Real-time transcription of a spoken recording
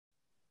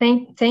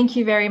Thank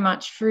you very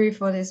much, Fru,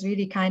 for this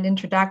really kind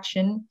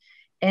introduction.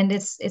 And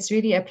it's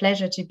really a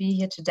pleasure to be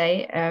here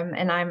today.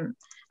 And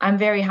I'm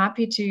very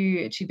happy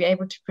to be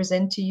able to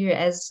present to you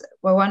as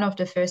well one of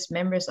the first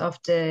members of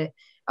the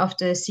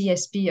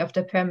CSP, of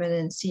the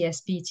permanent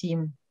CSP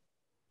team.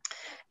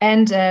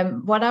 And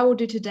what I will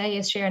do today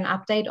is share an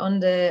update on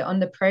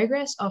the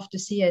progress of the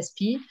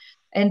CSP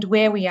and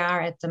where we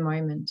are at the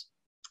moment.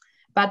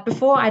 But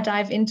before I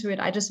dive into it,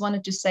 I just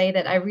wanted to say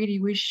that I really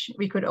wish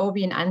we could all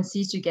be in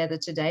Annecy together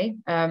today,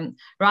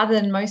 rather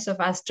than most of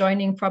us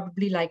joining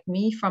probably like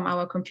me from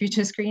our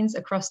computer screens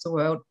across the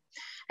world.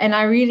 And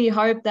I really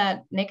hope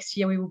that next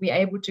year we will be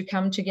able to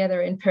come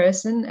together in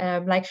person,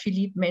 like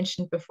Philippe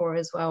mentioned before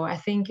as well. I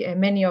think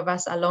many of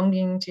us are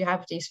longing to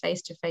have these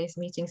face-to-face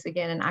meetings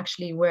again and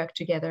actually work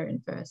together in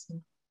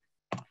person.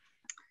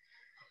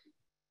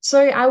 So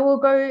I will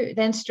go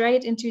then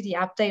straight into the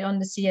update on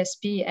the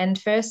CSP. And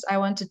first, I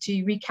wanted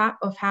to recap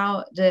of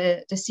how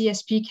the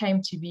CSP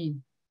came to be.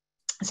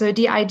 So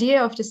the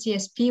idea of the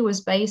CSP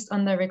was based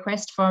on the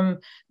request from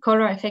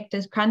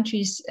cholera-affected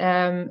countries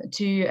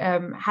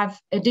to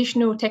have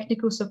additional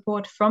technical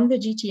support from the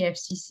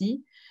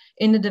GTFCC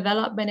in the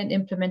development and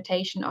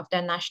implementation of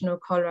their national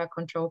cholera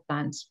control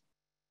plans.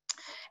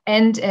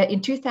 And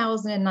in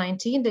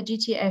 2019, the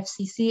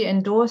GTFCC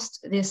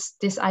endorsed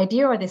this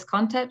idea or this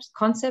concept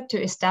to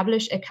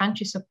establish a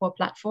country support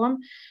platform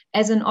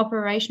as an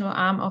operational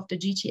arm of the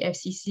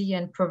GTFCC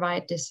and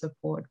provide this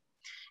support.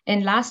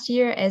 And last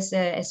year, as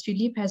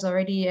Philippe has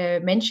already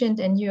mentioned,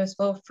 and you as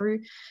well, Fru,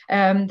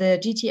 the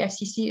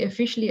GTFCC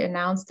officially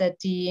announced that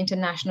the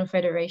International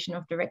Federation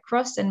of the Red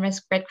Cross and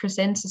Red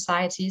Crescent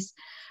Societies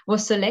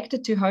was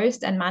selected to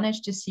host and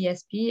manage the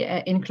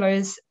CSP in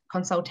close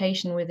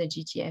consultation with the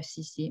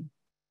GTFCC.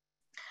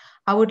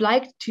 I would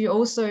like to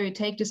also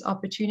take this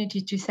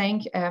opportunity to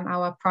thank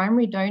our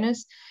primary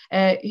donors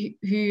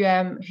who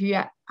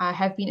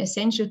have been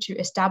essential to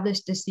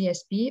establish the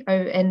CSP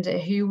and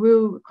who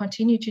will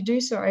continue to do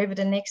so over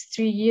the next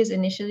 3 years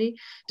initially,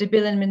 the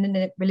Bill and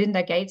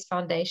Melinda Gates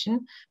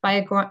Foundation,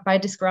 by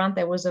this grant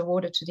that was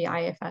awarded to the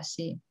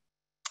IFRC.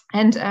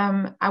 And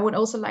I would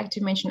also like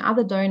to mention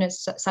other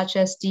donors, such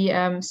as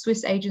the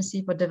Swiss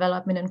Agency for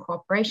Development and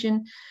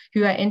Cooperation,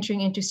 who are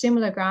entering into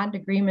similar grant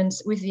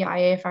agreements with the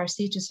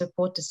IFRC to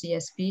support the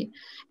CSP.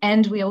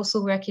 And we're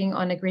also working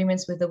on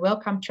agreements with the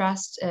Wellcome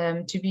Trust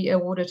to be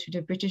awarded to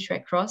the British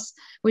Red Cross,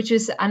 which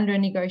is under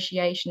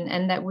negotiation,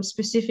 and that would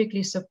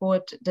specifically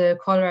support the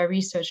cholera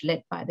research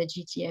led by the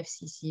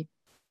GTFCC.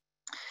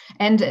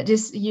 And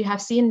this, you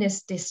have seen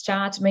this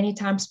chart many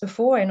times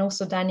before, and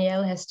also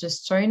Danielle has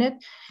just shown it.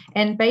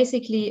 And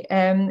basically,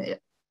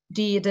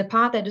 the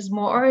part that is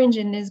more orange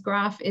in this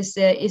graph is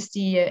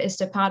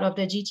the part of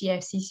the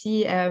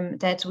GTFCC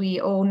that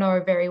we all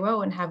know very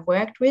well and have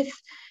worked with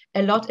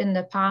a lot in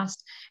the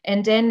past.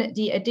 And then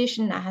the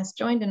addition that has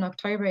joined in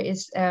October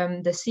is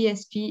the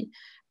CSP.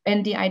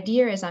 And the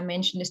idea, as I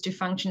mentioned, is to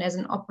function as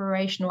an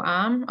operational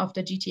arm of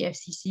the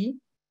GTFCC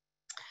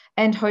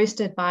and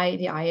hosted by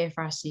the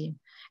IFRC.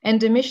 And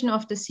the mission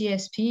of the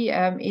CSP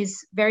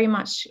is very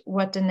much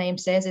what the name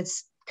says,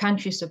 it's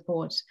country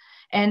support.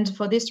 And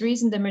for this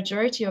reason, the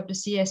majority of the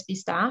CSP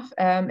staff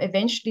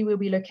eventually will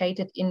be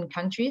located in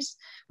countries.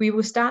 We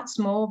will start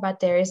small,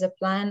 but there is a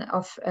plan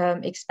of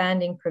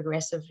expanding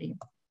progressively.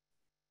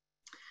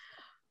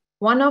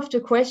 One of the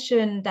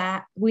questions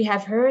that we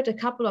have heard a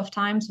couple of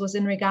times was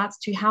in regards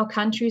to how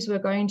countries were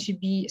going to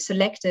be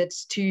selected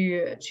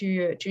to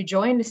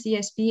join the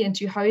CSP and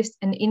to host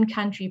an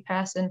in-country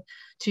person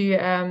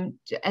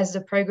as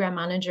the program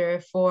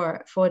manager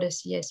for the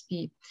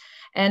CSP.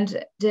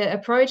 And the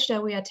approach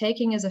that we are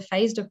taking is a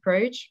phased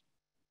approach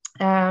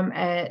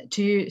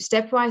to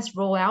stepwise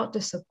roll out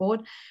the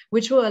support,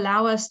 which will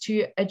allow us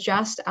to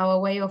adjust our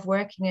way of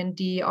working in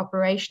the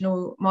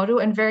operational model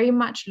and very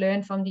much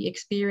learn from the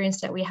experience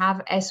that we have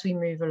as we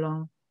move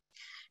along.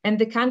 And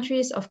the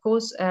countries, of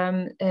course,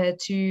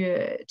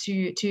 to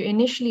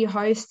initially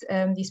host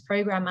these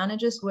program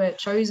managers were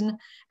chosen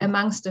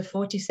amongst the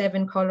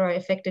 47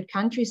 cholera-affected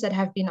countries that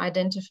have been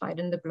identified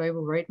in the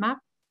global roadmap.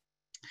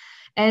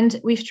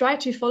 And we've tried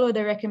to follow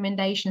the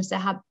recommendations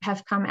that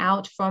have come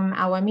out from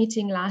our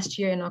meeting last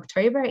year in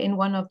October in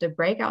one of the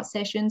breakout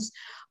sessions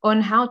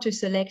on how to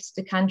select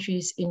the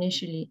countries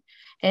initially.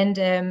 And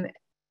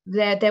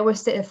there were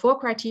 4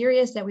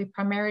 criteria that we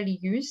primarily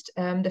used.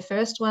 The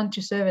first one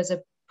to serve as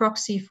a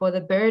proxy for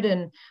the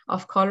burden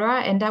of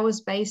cholera, and that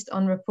was based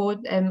on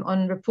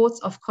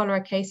reports of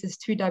cholera cases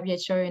to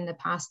WHO in the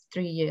past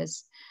 3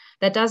 years.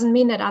 That doesn't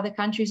mean that other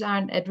countries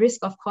aren't at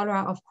risk of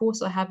cholera, of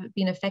course, or have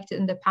been affected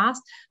in the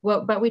past.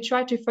 Well, but we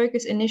try to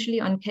focus initially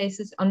on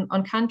cases,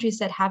 on countries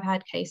that have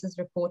had cases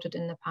reported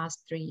in the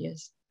past 3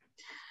 years.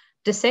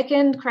 The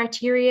second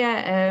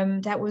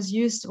criteria that was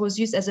used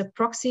as a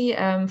proxy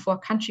for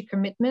country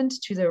commitment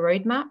to the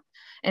roadmap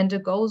and the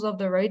goals of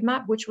the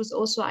roadmap, which was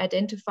also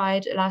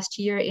identified last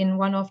year in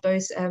one of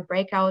those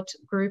breakout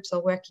groups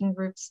or working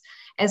groups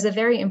as a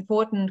very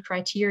important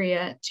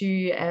criteria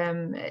to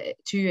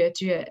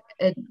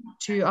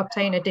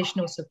obtain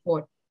additional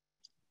support.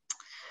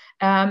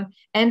 And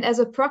as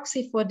a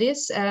proxy for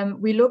this,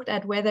 we looked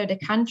at whether the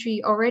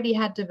country already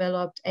had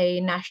developed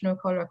a national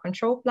cholera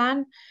control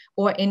plan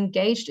or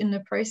engaged in the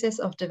process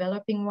of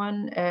developing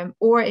one,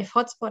 or if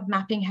hotspot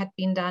mapping had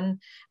been done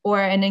or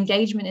an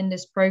engagement in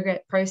this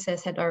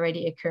process had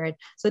already occurred.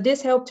 So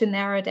this helped to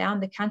narrow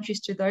down the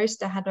countries to those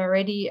that had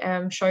already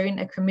shown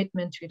a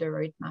commitment to the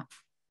roadmap.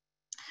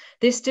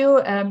 This still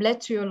led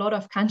to a lot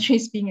of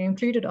countries being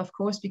included, of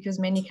course, because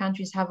many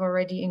countries have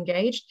already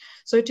engaged.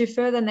 So to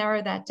further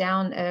narrow that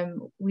down,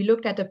 we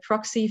looked at a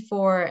proxy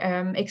for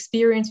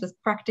experience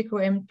with practical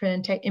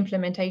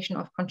implementation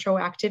of control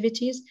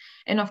activities.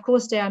 And of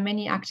course, there are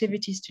many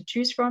activities to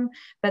choose from,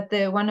 but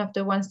one of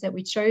the ones that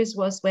we chose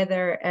was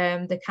whether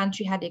the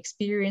country had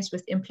experience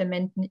with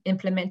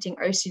implementing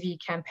OCV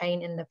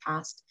campaign in the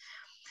past.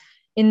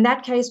 In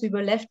that case, we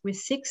were left with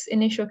 6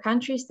 initial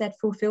countries that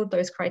fulfilled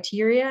those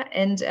criteria,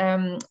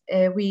 and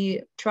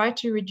we tried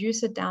to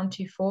reduce it down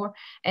to 4.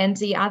 And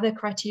the other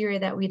criteria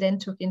that we then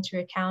took into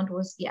account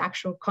was the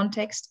actual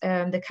context,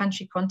 the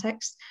country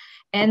context,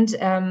 and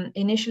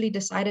initially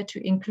decided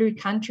to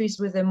include countries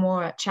with a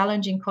more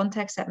challenging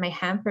context that may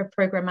hamper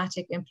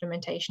programmatic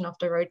implementation of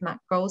the roadmap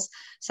goals,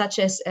 such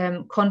as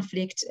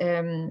conflict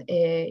in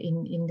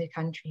the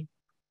country.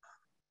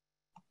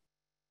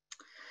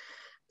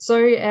 So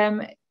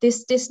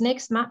this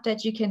next map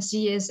that you can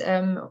see is,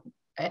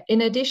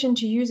 in addition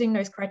to using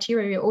those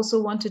criteria, we also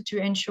wanted to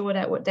ensure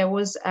that there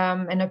was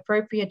an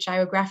appropriate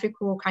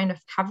geographical kind of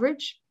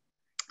coverage.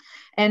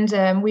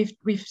 And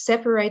we've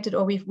separated,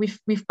 or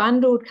we've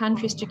bundled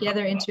countries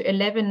together into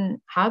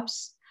 11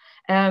 hubs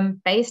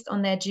based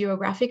on their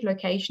geographic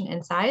location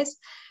and size,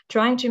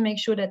 trying to make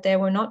sure that they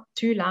were not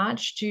too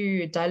large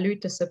to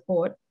dilute the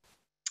support.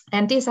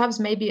 And these hubs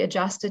may be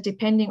adjusted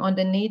depending on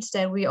the needs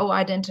that we all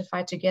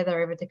identify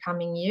together over the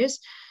coming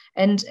years.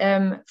 And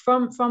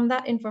from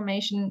that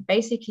information,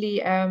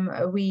 basically,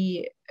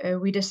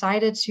 we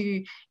decided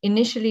to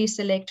initially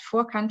select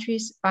 4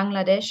 countries: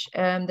 Bangladesh,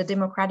 the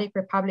Democratic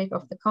Republic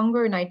of the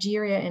Congo,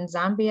 Nigeria, and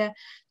Zambia,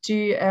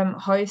 to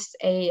host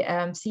a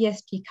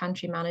CSP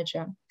country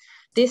manager.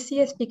 This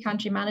CSP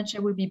country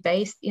manager will be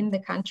based in the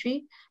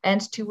country and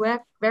to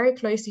work very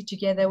closely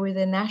together with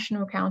a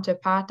national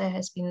counterpart that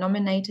has been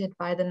nominated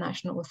by the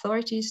national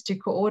authorities to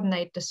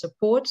coordinate the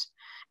support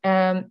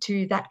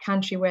to that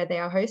country where they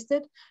are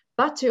hosted,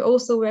 but to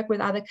also work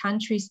with other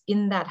countries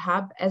in that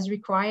hub as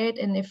required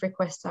and if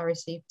requests are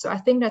received. So I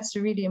think that's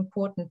a really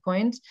important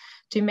point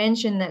to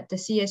mention, that the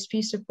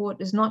CSP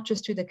support is not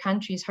just to the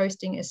countries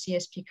hosting a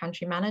CSP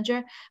country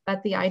manager,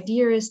 but the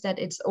idea is that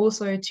it's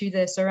also to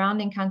the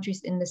surrounding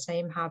countries in the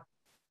same hub.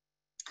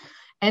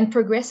 And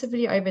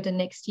progressively over the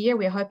next year,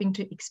 we're hoping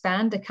to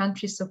expand the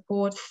country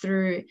support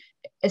through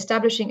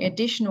establishing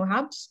additional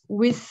hubs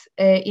with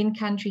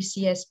in-country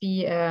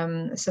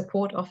CSP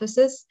support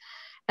officers,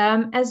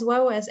 as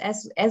well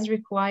as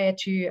required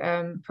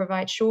to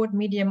provide short,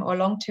 medium, or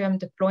long-term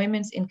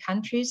deployments in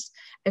countries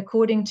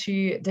according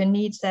to the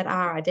needs that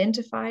are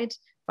identified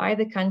by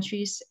the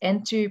countries,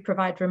 and to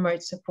provide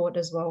remote support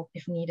as well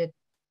if needed.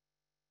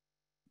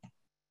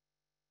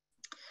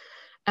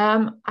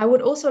 I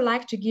would also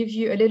like to give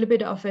you a little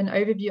bit of an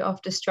overview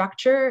of the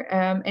structure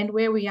and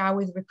where we are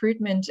with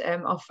recruitment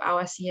of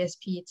our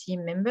CSP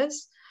team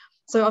members.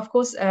 So of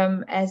course,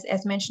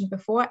 as mentioned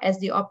before, as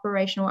the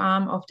operational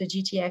arm of the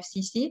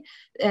GTFCC,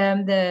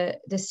 the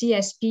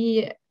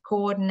CSP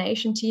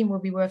coordination team will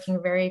be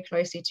working very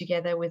closely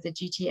together with the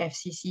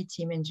GTFCC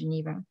team in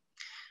Geneva.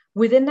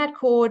 Within that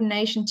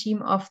coordination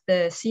team of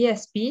the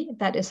CSP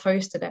that is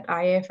hosted at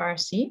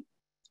IFRC,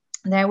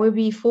 there will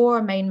be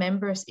 4 main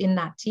members in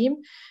that team.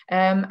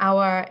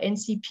 Our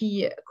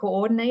NCP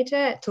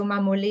coordinator, Thomas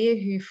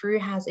Mollet, who Fru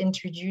has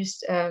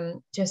introduced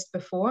just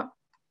before.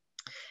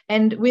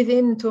 And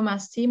within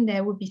Thomas' team,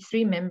 there will be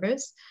 3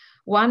 members.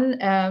 One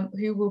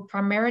who will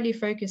primarily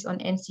focus on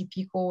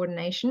NCP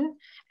coordination,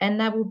 and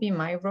that will be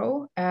my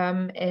role.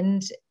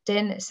 And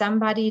then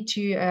somebody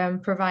to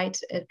provide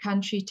a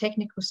country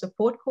technical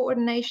support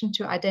coordination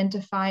to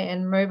identify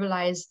and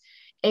mobilize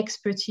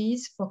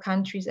expertise for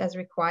countries as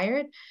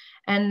required.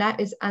 And that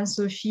is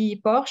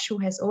Anne-Sophie Borsch, who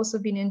has also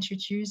been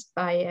introduced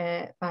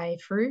by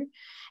Fru.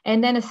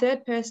 And then a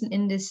third person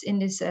in this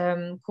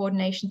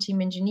coordination team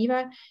in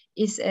Geneva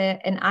is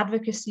an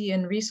advocacy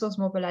and resource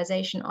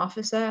mobilization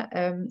officer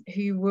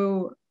who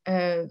will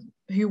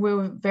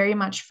very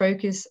much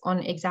focus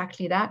on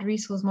exactly that,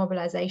 resource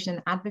mobilization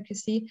and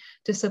advocacy,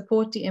 to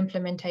support the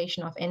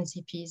implementation of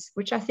NCPs,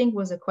 which I think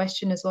was a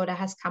question as well that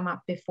has come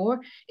up before,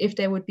 if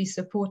there would be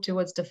support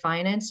towards the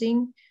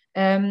financing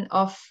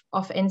of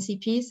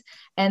NCPs.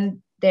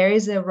 And there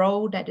is a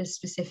role that is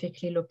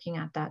specifically looking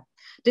at that.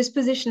 This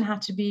position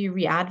had to be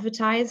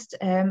re-advertised,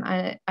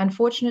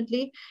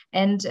 unfortunately,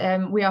 and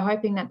we are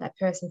hoping that that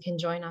person can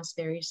join us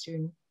very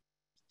soon.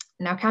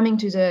 Now coming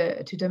to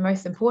the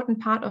most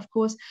important part, of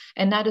course,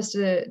 and that is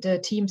the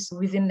teams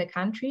within the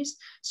countries.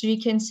 So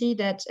you can see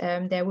that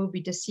there will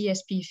be the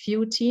CSP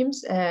field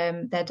teams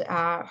that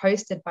are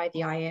hosted by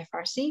the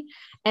IFRC,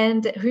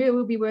 and who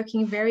will be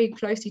working very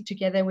closely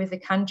together with the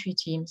country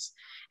teams.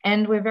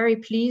 And we're very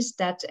pleased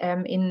that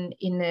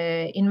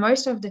in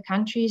most of the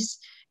countries,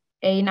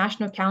 a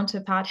national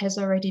counterpart has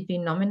already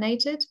been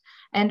nominated.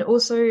 And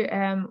also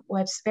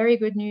what's very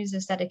good news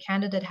is that a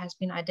candidate has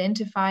been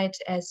identified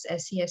as a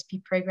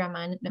CSP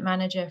program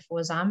manager for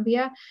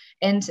Zambia.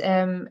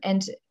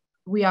 And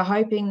we are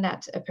hoping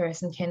that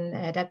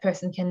that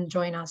person can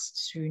join us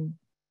soon.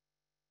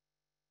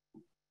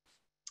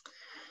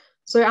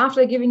 So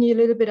after giving you a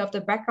little bit of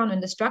the background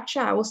and the structure,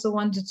 I also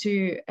wanted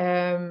to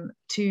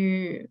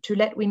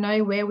let we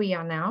know where we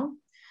are now.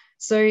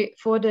 So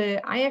for the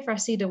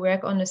IFRC, the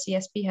work on the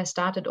CSP has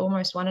started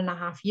almost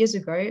 1.5 years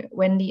ago,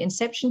 when the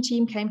inception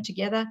team came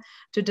together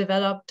to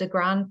develop the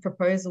grant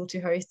proposal to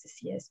host the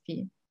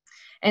CSP.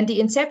 And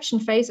the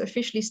inception phase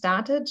officially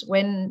started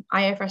when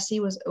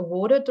IFRC was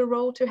awarded the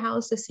role to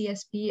house the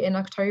CSP in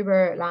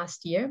October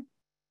last year.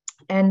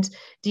 And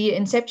the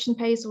inception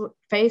phase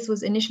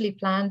was initially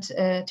planned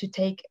to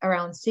take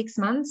around 6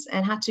 months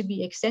and had to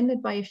be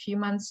extended by a few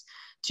months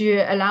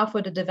to allow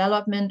for the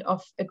development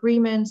of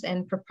agreements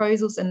and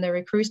proposals and the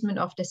recruitment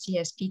of the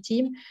CSP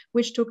team,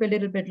 which took a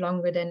little bit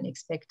longer than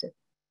expected.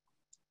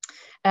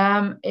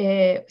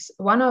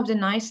 One of the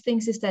nice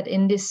things is that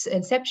in this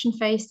inception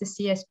phase, the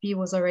CSP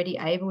was already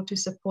able to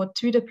support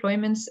 2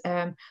 deployments,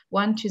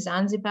 one to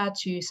Zanzibar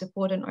to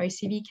support an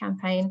OCV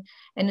campaign,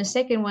 and a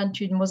second one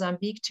to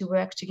Mozambique to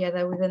work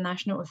together with the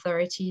national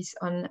authorities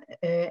on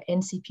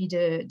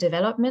NCP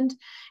development.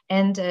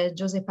 And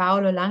Jose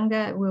Paulo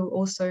Langa will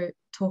also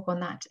talk on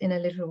that in a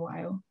little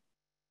while.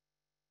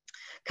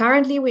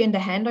 Currently, we're in the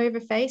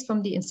handover phase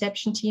from the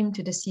inception team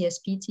to the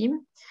CSP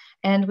team.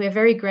 And we're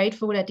very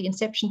grateful that the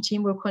inception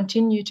team will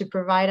continue to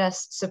provide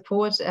us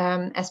support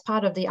as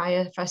part of the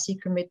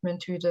IFRC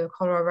commitment to the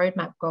Colorado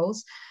Roadmap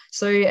goals.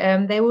 So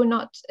they will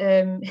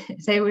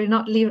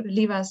not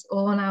leave us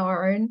all on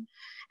our own.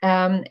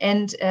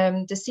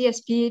 The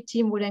CSP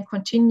team will then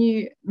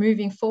continue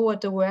moving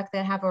forward the work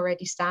they have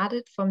already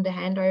started from the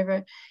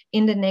handover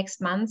in the next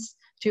months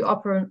to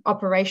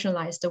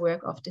operationalize the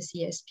work of the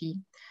CSP.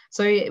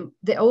 So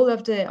a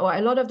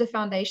lot of the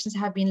foundations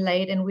have been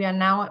laid, and we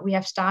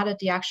have started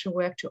the actual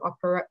work to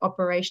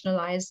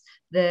operationalize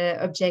the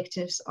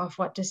objectives of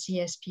what the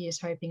CSP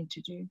is hoping to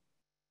do.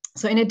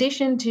 So in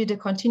addition to the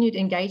continued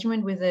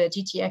engagement with the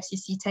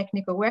GTFCC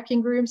technical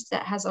working groups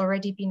that has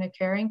already been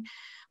occurring,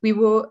 we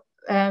will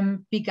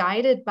be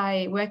guided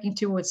by working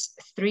towards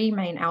 3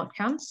 main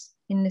outcomes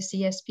in the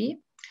CSP.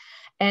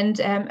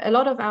 And a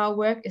lot of our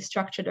work is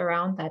structured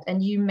around that.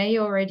 And you may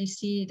already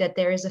see that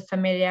there is a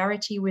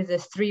familiarity with the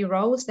 3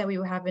 roles that we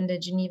will have in the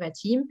Geneva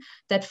team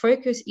that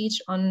focus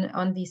each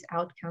on these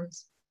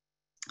outcomes.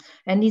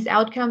 And these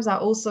outcomes are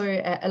also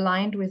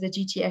aligned with the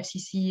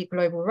GTFCC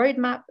global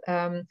roadmap.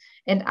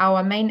 And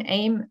our main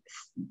aim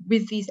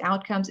with these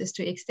outcomes is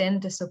to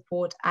extend the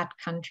support at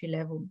country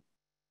level.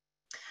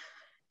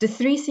 The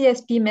 3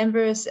 CSP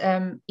members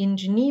in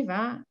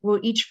Geneva will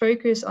each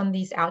focus on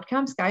these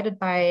outcomes guided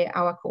by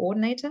our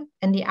coordinator.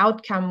 And the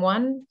outcome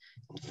 1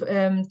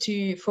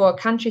 for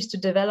countries to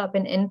develop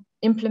and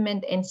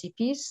implement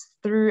NCPs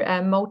through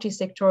a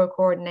multi-sectoral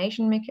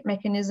coordination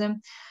mechanism.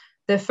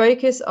 The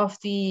focus of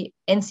the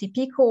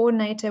NCP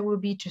coordinator will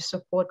be to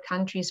support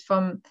countries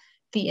from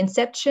the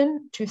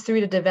inception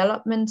through the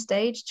development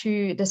stage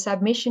to the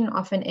submission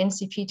of an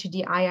NCP to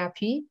the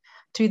IRP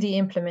to the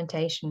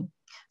implementation.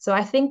 So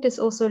I think this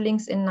also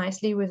links in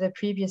nicely with the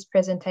previous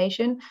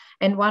presentation.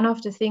 And one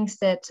of the things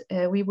that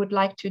we would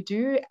like to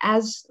do,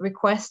 as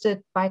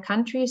requested by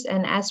countries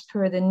and as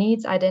per the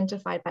needs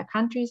identified by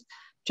countries,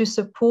 to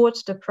support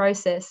the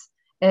process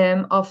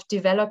of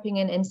developing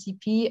an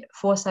NCP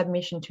for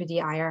submission to the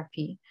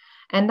IRP.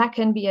 And that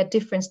can be at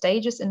different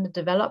stages in the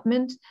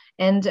development.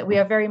 And we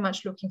are very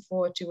much looking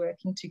forward to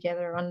working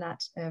together on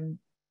that.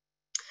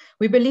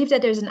 We believe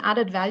that there's an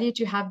added value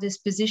to have this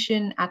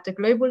position at the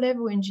global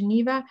level in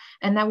Geneva,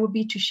 and that would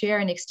be to share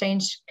and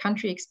exchange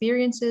country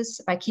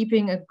experiences by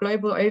keeping a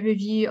global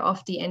overview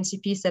of the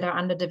NCPs that are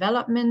under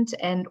development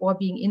and or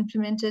being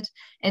implemented,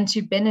 and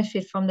to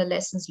benefit from the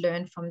lessons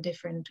learned from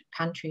different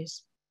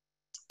countries.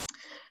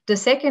 The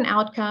second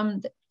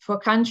outcome for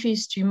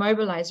countries to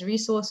mobilize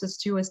resources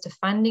towards the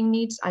funding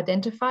needs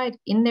identified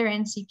in their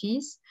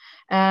NCPs.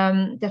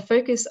 The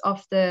focus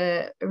of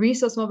the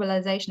resource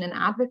mobilization and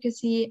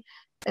advocacy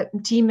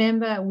team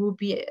member will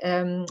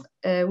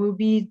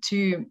be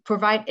to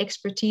provide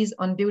expertise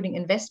on building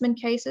investment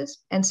cases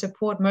and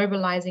support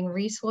mobilizing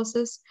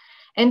resources,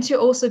 and to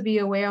also be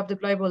aware of the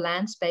global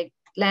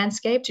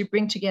landscape to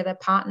bring together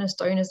partners,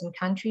 donors, and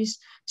countries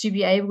to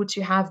be able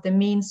to have the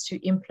means to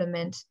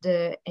implement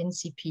the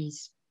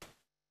NCPs.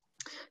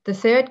 The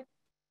third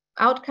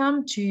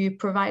outcome, to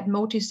provide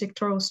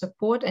multi-sectoral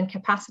support and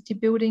capacity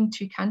building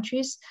to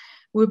countries,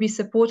 will be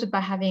supported by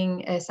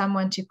having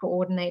someone to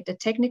coordinate the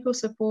technical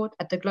support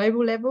at the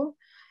global level,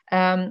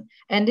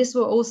 And this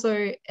will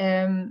also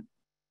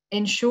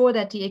ensure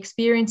that the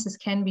experiences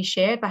can be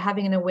shared by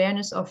having an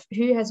awareness of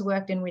who has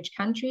worked in which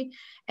country,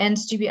 and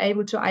to be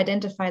able to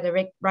identify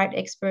the right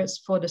experts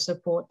for the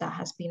support that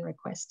has been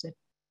requested.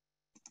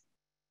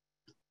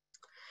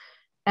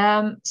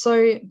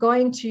 So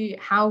going to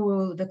how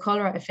will the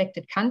cholera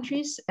affected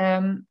countries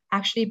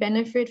actually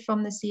benefit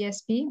from the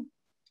CSP?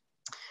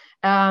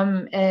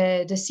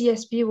 The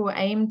CSP will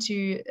aim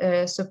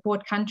to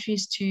support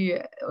countries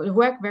to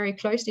work very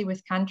closely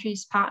with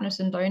countries, partners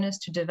and donors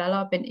to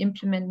develop and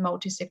implement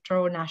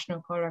multi-sectoral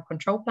national cholera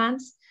control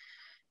plans,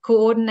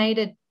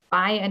 coordinated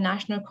by a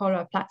national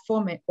cholera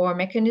platform or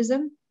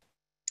mechanism,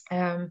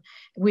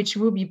 which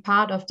will be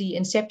part of the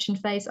inception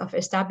phase of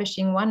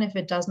establishing one if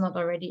it does not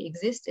already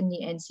exist in the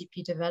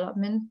NCP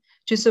development,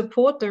 to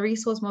support the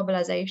resource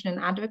mobilization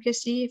and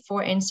advocacy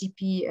for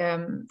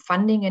NCP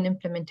funding and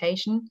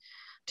implementation,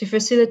 to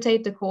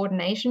facilitate the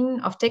coordination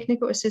of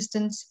technical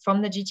assistance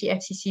from the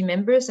GTFCC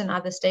members and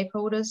other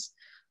stakeholders,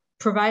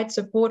 provide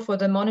support for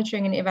the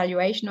monitoring and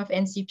evaluation of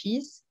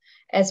NCPs,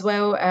 as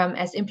well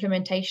as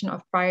implementation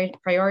of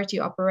priority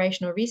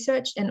operational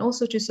research, and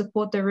also to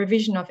support the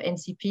revision of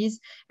NCPs,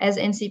 as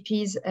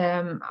NCPs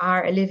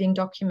are a living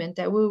document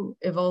that will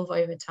evolve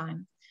over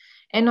time.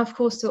 And of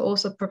course, to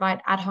also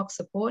provide ad hoc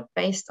support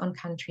based on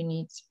country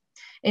needs.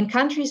 In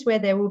countries where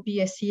there will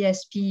be a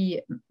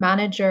CSP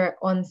manager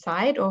on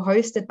site or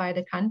hosted by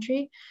the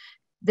country,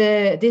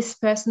 this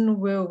person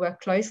will work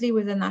closely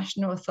with the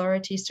national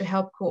authorities to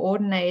help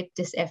coordinate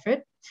this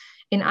effort.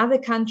 In other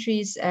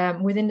countries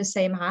within the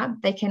same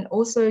hub, they can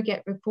also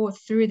get report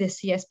through the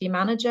CSP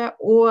manager,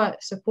 or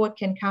support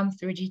can come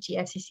through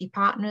GTFCC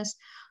partners,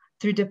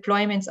 through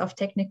deployments of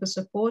technical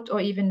support,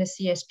 or even the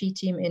CSP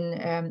team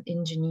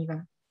in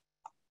Geneva.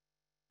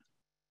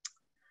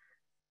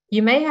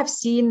 You may have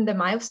seen the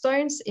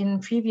milestones in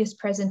previous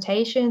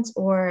presentations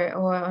or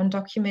on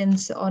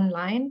documents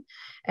online,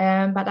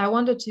 but I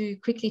wanted to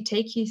quickly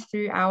take you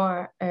through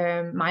our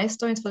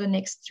milestones for the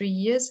next 3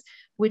 years,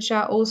 which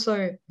are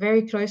also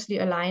very closely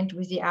aligned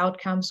with the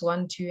outcomes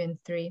 1, 2, and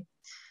 3.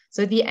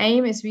 So the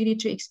aim is really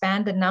to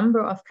expand the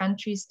number of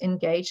countries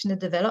engaged in the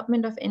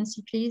development of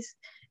NCPs,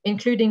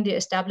 including the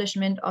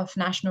establishment of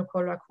national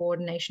cholera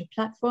coordination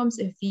platforms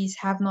if these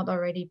have not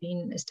already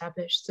been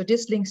established. So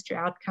this links to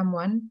outcome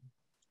 1.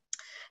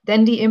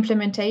 Then the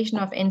implementation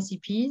of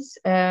NCPs,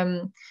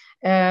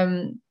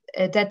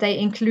 that they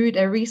include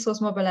a resource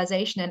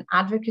mobilization and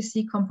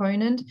advocacy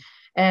component.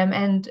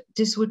 And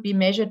this would be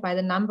measured by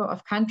the number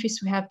of countries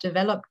who have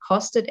developed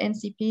costed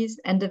NCPs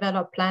and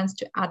developed plans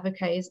to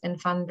advocate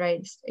and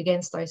fundraise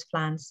against those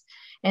plans.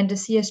 And the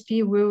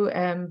CSP will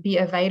be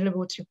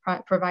available to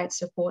provide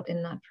support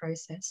in that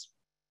process.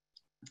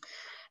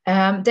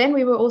 Then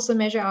we will also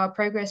measure our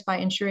progress by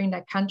ensuring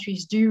that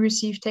countries do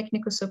receive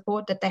technical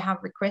support that they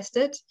have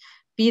requested,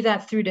 be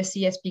that through the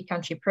CSP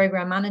country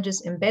program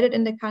managers embedded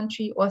in the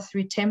country, or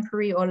through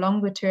temporary or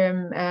longer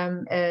term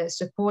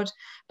support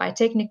by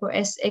technical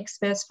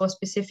experts for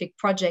specific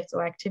projects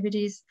or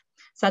activities,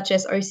 such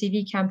as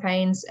OCV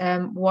campaigns,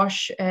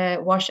 WASH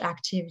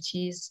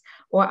activities,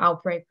 or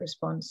outbreak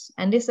response.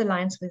 And this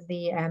aligns with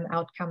the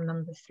outcome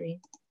number 3.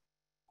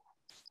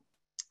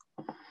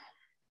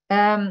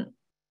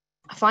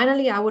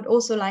 Finally, I would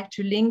also like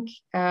to link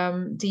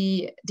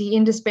the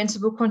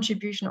indispensable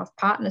contribution of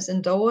partners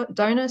and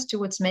donors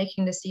towards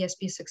making the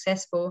CSP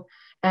successful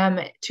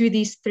to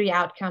these 3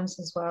 outcomes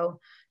as well.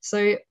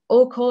 So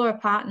all cholera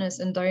partners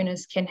and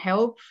donors can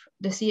help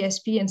the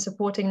CSP in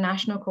supporting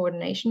national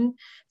coordination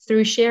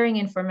through sharing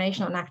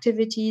information on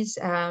activities,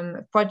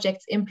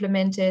 projects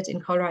implemented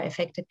in cholera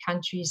affected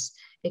countries,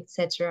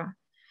 etc.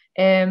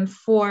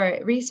 For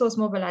resource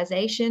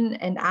mobilization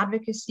and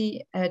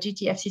advocacy,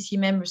 GTFCC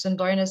members and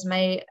donors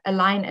may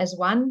align as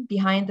one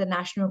behind the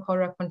national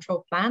cholera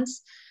control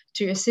plans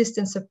to assist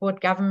and support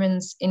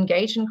governments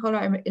engaged in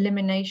cholera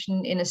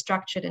elimination in a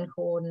structured and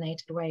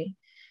coordinated way.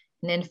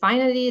 And then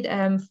finally,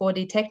 for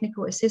the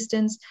technical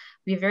assistance,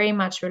 we very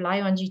much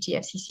rely on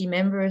GTFCC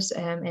members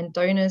and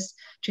donors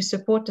to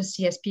support the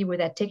CSP with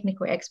their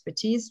technical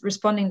expertise,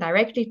 responding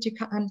directly to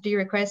country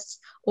requests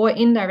or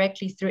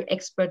indirectly through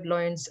expert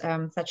loans,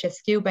 such as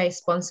skill-based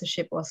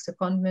sponsorship or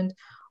secondment,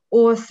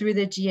 or through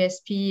the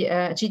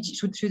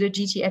through the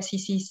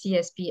GTFCC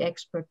CSP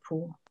expert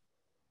pool.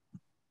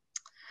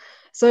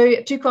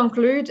 So to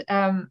conclude,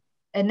 and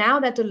now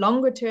that the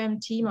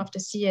longer-term team of the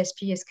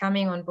CSP is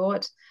coming on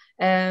board,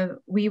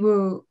 we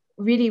will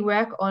really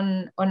work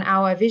on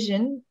our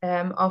vision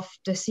of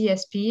the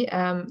CSP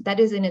that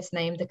is in its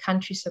name, the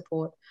country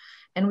support.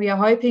 And we are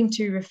hoping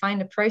to refine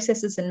the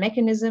processes and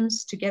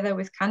mechanisms together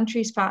with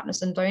countries,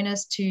 partners, and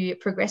donors to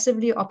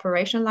progressively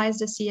operationalize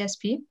the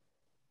CSP.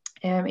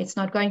 It's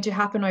not going to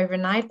happen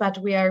overnight, but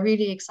we are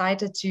really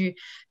excited to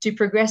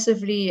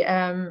progressively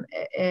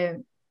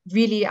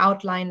really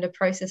outline the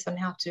process on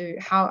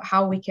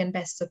how we can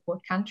best support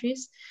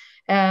countries.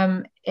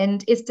 And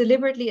it's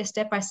deliberately a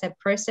step-by-step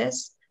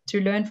process to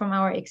learn from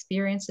our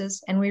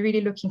experiences. And we're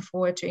really looking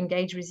forward to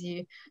engage with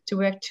you to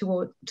work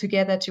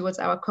together towards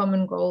our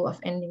common goal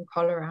of ending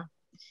cholera.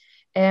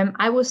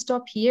 I will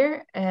stop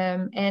here,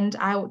 and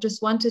I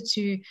just wanted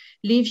to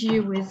leave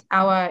you with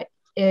our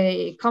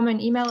common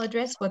email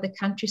address for the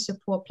country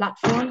support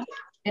platform,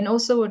 and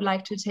also would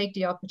like to take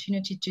the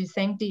opportunity to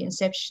thank the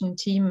Inception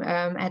team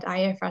at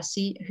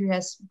IFRC who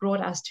has brought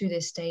us to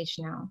this stage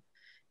now.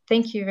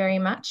 Thank you very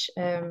much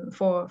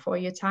for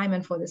your time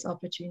and for this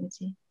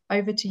opportunity.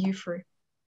 Over to you, Fru.